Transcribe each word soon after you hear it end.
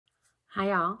Hi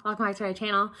y'all, welcome back to my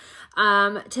channel.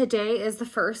 Today is the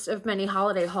first of many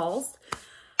holiday hauls.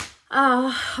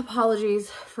 Apologies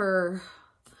for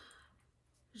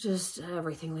just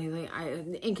everything lately.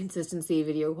 Inconsistency,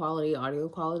 video quality, audio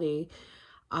quality,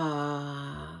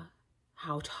 how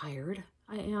tired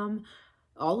I am,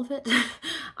 all of it.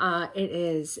 It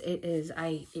is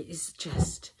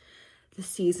just the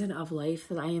season of life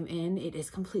that I am in. It is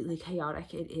completely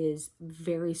chaotic. It is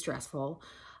very stressful.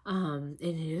 And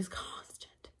it is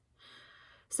constant.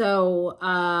 So,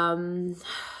 I'm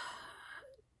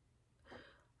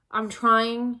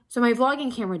trying, so my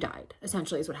vlogging camera died,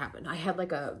 essentially is what happened. I had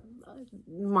like a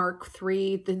Mark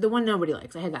III, the one nobody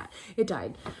likes. I had that. It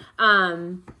died.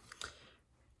 And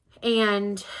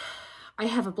I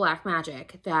have a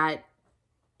Blackmagic that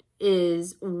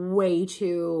is way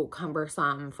too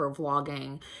cumbersome for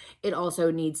vlogging. It also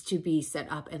needs to be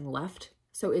set up and left.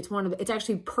 So it's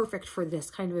actually perfect for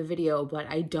this kind of a video, but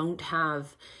I don't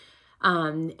have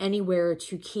anywhere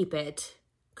to keep it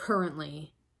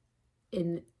currently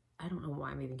I don't know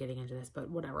why I'm even getting into this, but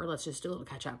whatever. Let's just do a little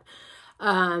catch up.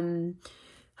 I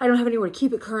don't have anywhere to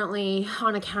keep it currently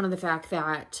on account of the fact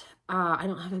that I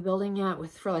don't have a building yet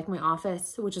for like my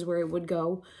office, which is where it would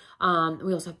go.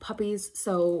 We also have puppies.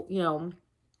 So, you know,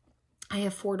 I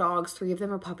have 4 dogs, 3 of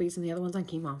them are puppies and the other one's on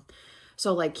chemo.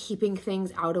 So like keeping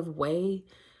things out of way,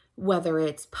 whether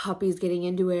it's puppies getting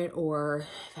into it or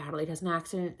if Adelaide has an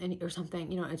accident or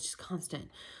something, you know, it's just constant.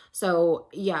 So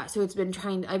yeah, so I've been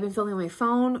filming on my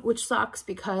phone, which sucks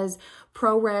because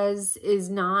ProRes is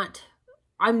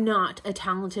I'm not a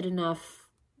talented enough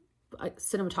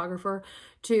cinematographer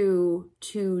to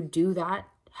do that.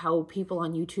 How people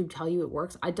on YouTube tell you it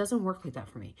works. It doesn't work like that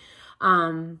for me.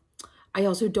 I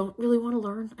also don't really want to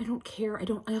learn. I don't care. I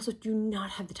also do not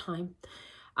have the time.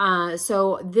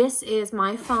 So this is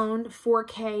my phone,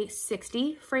 4K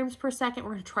 60 frames per second.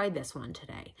 We're going to try this one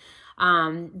today.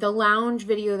 The lounge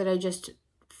video that I just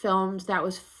filmed, that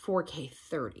was 4K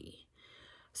 30.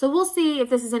 So we'll see if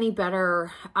this is any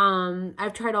better.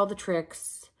 I've tried all the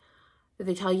tricks that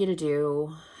they tell you to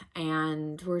do,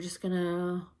 and we're just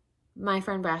gonna, my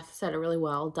friend Beth said it really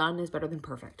well. Done is better than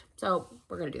perfect. So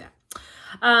we're going to do that.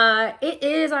 It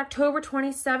is October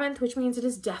 27th, which means it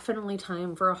is definitely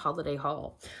time for a holiday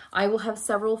haul. I will have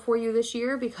several for you this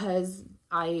year because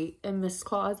I am Mrs.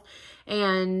 Claus,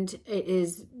 and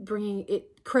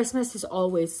Christmas is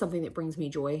always something that brings me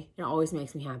joy. It always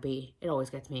makes me happy. It always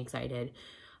gets me excited.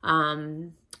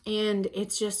 And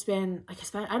it's just been, like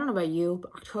I don't know about you,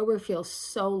 but October feels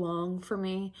so long for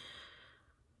me.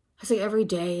 It's like every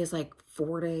day is like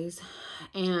 4 days,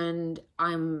 and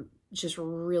I'm just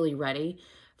really ready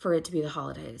for it to be the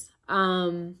holidays.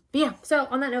 But yeah, so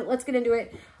on that note, let's get into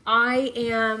it.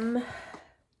 I'm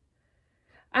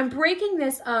breaking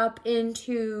this up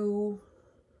into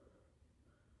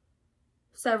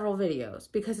several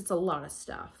videos because it's a lot of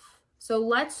stuff. So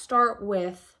let's start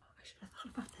with, I should have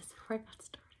thought about this before I got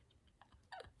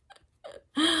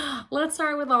started. Let's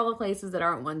start with all the places that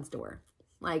aren't one store,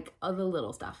 like the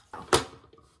little stuff.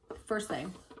 First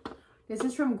thing, this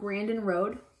is from Grandin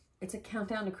Road. It's a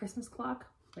countdown to Christmas clock,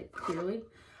 like clearly.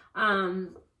 I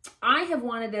have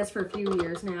wanted this for a few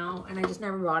years now, and I just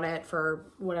never bought it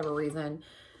for whatever reason.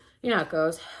 You know how it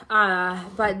goes.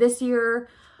 But this year,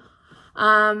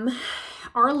 our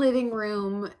living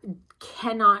room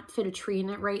cannot fit a tree in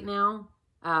it right now.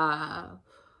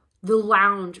 The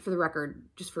lounge, for the record,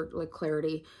 just for like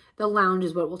clarity, the lounge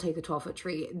is what will take the 12-foot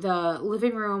tree. The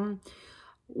living room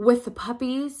with the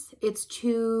puppies, it's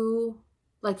too,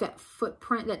 like that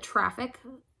footprint, that traffic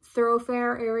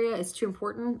thoroughfare area is too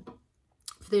important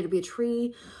for there to be a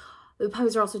tree. The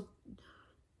puppies are also,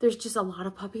 there's just a lot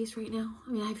of puppies right now.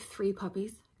 I mean, I have 3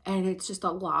 puppies, and it's just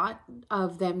a lot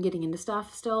of them getting into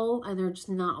stuff still, and they're just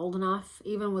not old enough.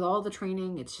 Even with all the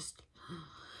training, it's just,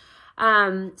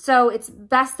 so it's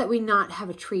best that we not have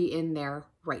a tree in there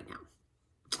right now.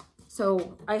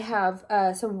 So I have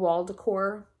some wall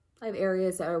decor. I have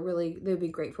areas that they would be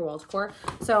great for wall decor.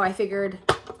 So I figured,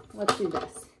 let's do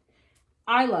this.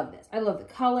 I love this. I love the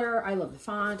color. I love the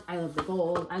font. I love the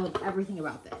gold. I love everything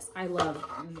about this. I love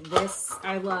this.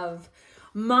 I love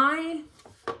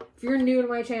if you're new to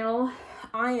my channel,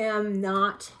 I am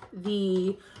not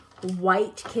the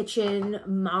white kitchen,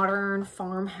 modern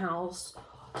farmhouse,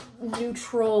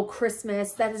 neutral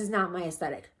Christmas. That is not my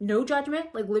aesthetic. No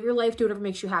judgment. Like, live your life, do whatever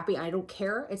makes you happy. I don't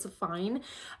care. It's fine.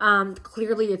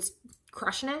 Clearly it's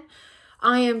crushing it.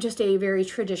 I am just a very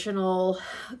traditional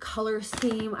color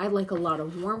scheme. I like a lot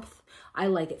of warmth. I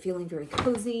like it feeling very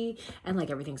cozy and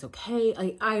like everything's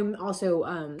okay. I'm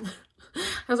also I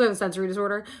also have a sensory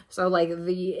disorder. So like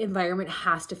the environment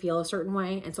has to feel a certain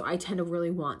way. And so I tend to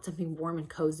really want something warm and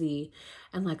cozy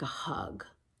and like a hug,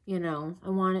 you know, I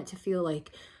want it to feel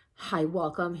like, hi,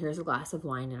 welcome. Here's a glass of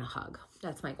wine and a hug.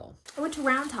 That's my goal. I went to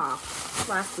Round Top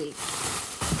last week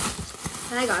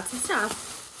and I got some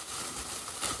stuff.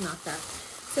 Not that.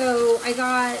 So I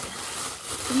got,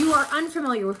 if you are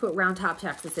unfamiliar with what Round Top,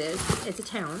 Texas is, it's a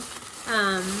town.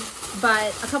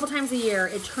 But a couple times a year,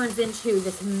 it turns into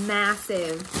this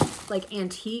massive, like,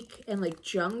 antique and, like,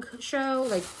 junk show.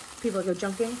 Like, people that go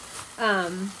junking.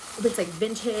 It's, like,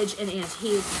 vintage and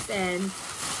antiques, and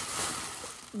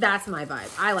that's my vibe.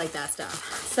 I like that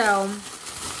stuff. So,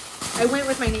 I went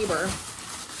with my neighbor,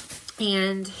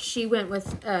 and she went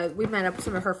with, we met up with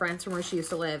some of her friends from where she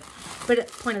used to live. But the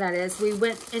point of that is, we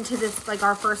went into this, like,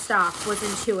 our first stop was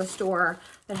into a store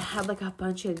that had, like, a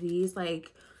bunch of these,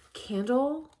 like,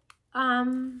 candle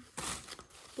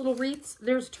little wreaths.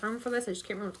 There's a term for this. I just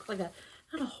can't remember. It's like a,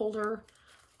 not a holder,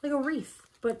 like a wreath,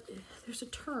 but there's a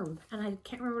term and I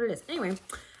can't remember what it is. Anyway,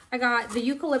 I got the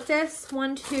eucalyptus,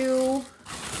 1, 2,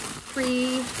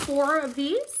 3, 4 of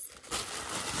these,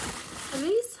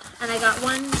 and I got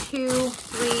 1, 2,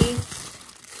 3, I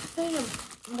think I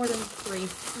have more than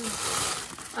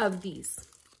 3 of these.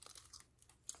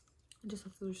 I just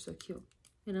thought those are so cute,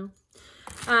 you know?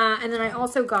 And then I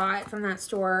also got from that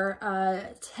store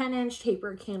 10-inch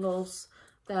taper candles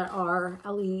that are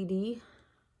LED.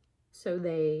 So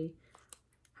they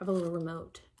have a little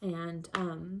remote and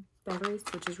batteries,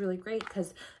 which is really great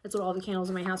because that's what all the candles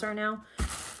in my house are now.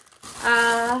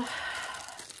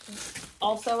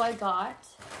 Also, I got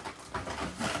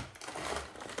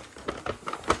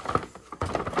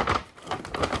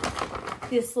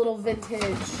this little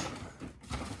vintage.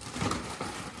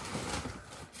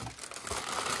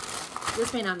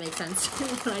 This may not make sense to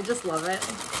me, but I just love it.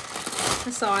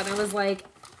 I saw it and I was like,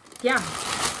 yeah.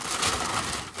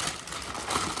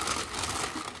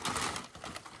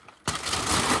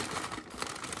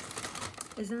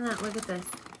 Isn't that, look at this,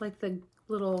 like the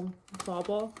little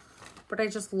bauble. But I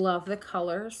just love the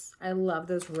colors. I love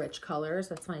those rich colors.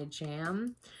 That's my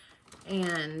jam.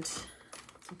 And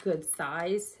it's a good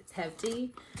size. It's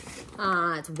hefty.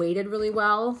 It's weighted really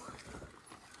well.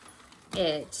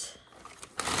 Yeah,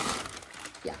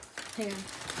 hang on.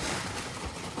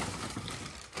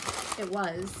 It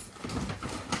was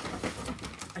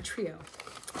a trio.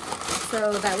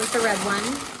 So that was the red one.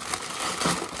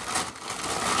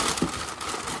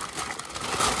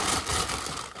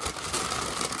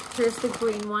 Here's the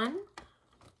green one.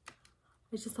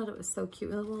 I just thought it was so cute.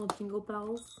 The little jingle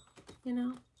bells, you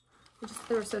know?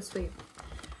 They were so sweet.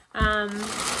 And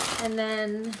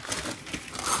then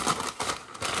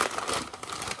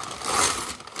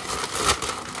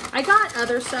I got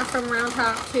other stuff from Round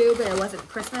Top too, but it wasn't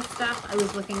Christmas stuff. I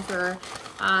was looking for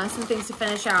some things to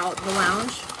finish out the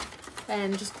lounge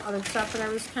and just other stuff that I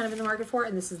was kind of in the market for.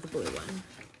 And this is the blue one.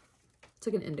 It's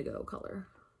like an indigo color.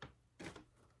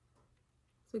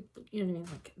 Like, you know what I mean,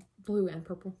 like blue and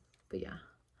purple. But yeah,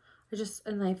 this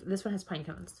one has pine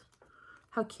cones.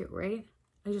 How cute, right?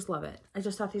 I just love it. I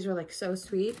just thought these were like so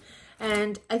sweet.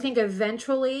 And I think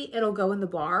eventually it'll go in the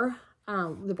bar.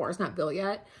 The bar's not built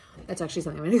yet. That's actually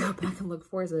something I'm gonna go back and look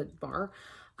for, is a bar.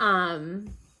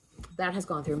 That has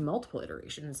gone through multiple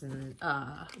iterations in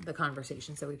the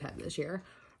conversations that we've had this year,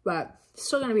 but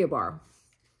still gonna be a bar.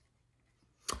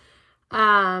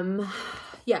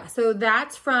 Yeah, so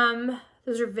that's from,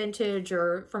 those are vintage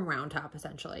or from Round Top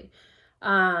essentially.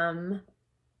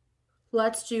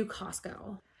 Let's do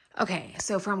Costco. Okay,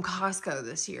 so from Costco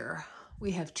this year,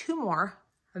 we have 2 more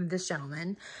of this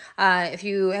gentleman. If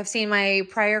you have seen my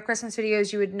prior Christmas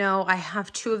videos, you would know I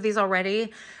have 2 of these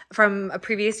already from a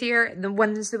previous year. The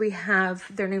ones that we have,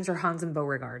 their names are Hans and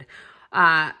Beauregard.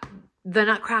 The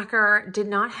Nutcracker did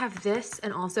not have this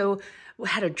and also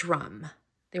had a drum.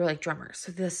 They were like drummers.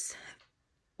 So this,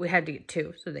 we had to get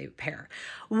 2, so they pair.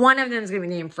 One of them is going to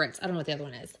be named Fritz. I don't know what the other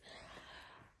one is.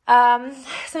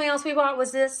 Something else we bought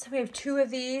was this. We have 2 of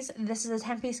these. This is a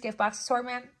 10-piece gift box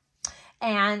assortment.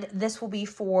 And this will be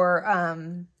for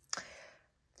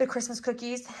the Christmas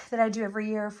cookies that I do every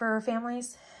year for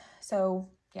families. So,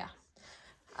 yeah.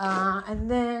 And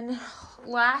then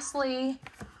lastly,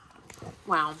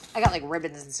 wow, I got like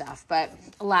ribbons and stuff. But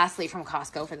lastly from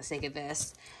Costco, for the sake of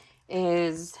this,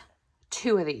 is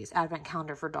 2 of these advent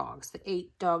calendar for dogs. The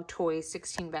 8 dog toys,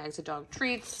 16 bags of dog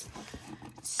treats.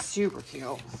 Super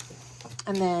cute.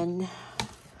 And then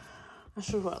I'll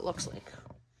show you what it looks like.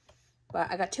 But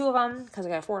I got 2 of them because I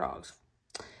got 4 dogs.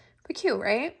 But cute,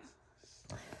 right?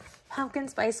 Pumpkin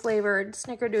spice flavored,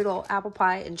 snickerdoodle, apple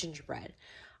pie, and gingerbread.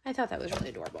 I thought that was really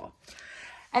adorable.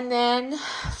 And then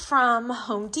from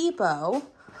Home Depot,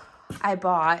 I'm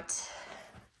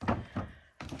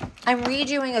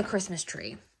redoing a Christmas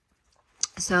tree.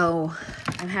 So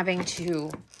I'm having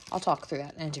to, I'll talk through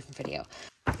that in a different video.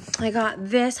 I got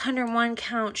this 101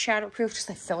 count shatterproof, just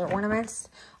like filler ornaments.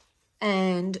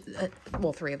 And,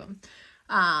 well, 3 of them.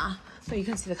 But you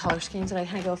can see the color schemes that I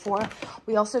kind of go for.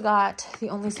 We also got the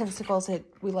only sensicles that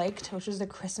we liked, which was the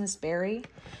Christmas berry.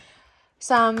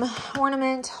 Some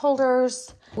ornament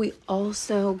holders. We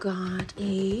also got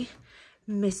a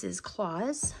Mrs.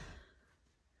 Claus.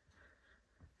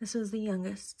 This was the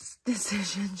youngest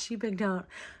decision. She picked out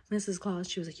Mrs. Claus.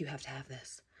 She was like, you have to have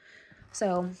this.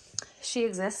 So she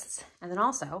exists. And then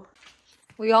also,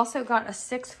 we also got a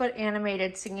 6-foot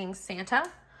animated singing Santa.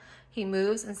 He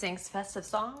moves and sings festive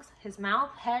songs. His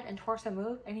mouth, head, and torso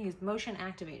move, and he's motion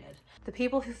activated. The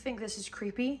people who think this is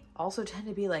creepy also tend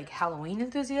to be like Halloween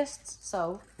enthusiasts,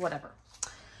 so whatever.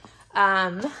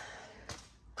 And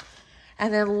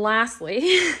then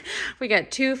lastly, we got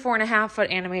 2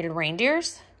 4.5-foot animated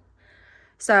reindeers.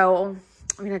 So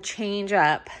I'm gonna change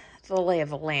up the lay of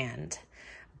the land,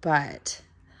 but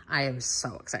I am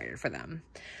so excited for them.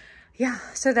 Yeah,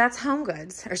 so that's Home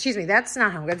Goods, or excuse me, that's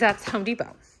not Home Goods, that's Home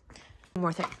Depot. One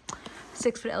more thing,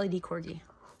 6-foot LED corgi.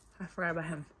 I forgot about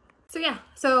him. So yeah,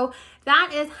 so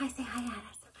that is, say hi, Alice.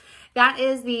 That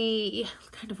is the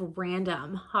kind of a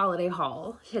random holiday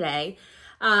haul today.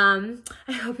 I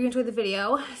hope you enjoyed the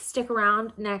video. Stick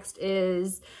around. Next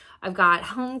is, I've got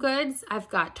Home Goods, I've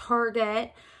got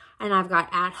Target, and I've got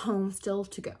At Home still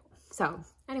to go. So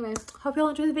anyways, hope you all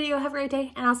enjoy the video. Have a great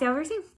day, and I'll see you all very soon.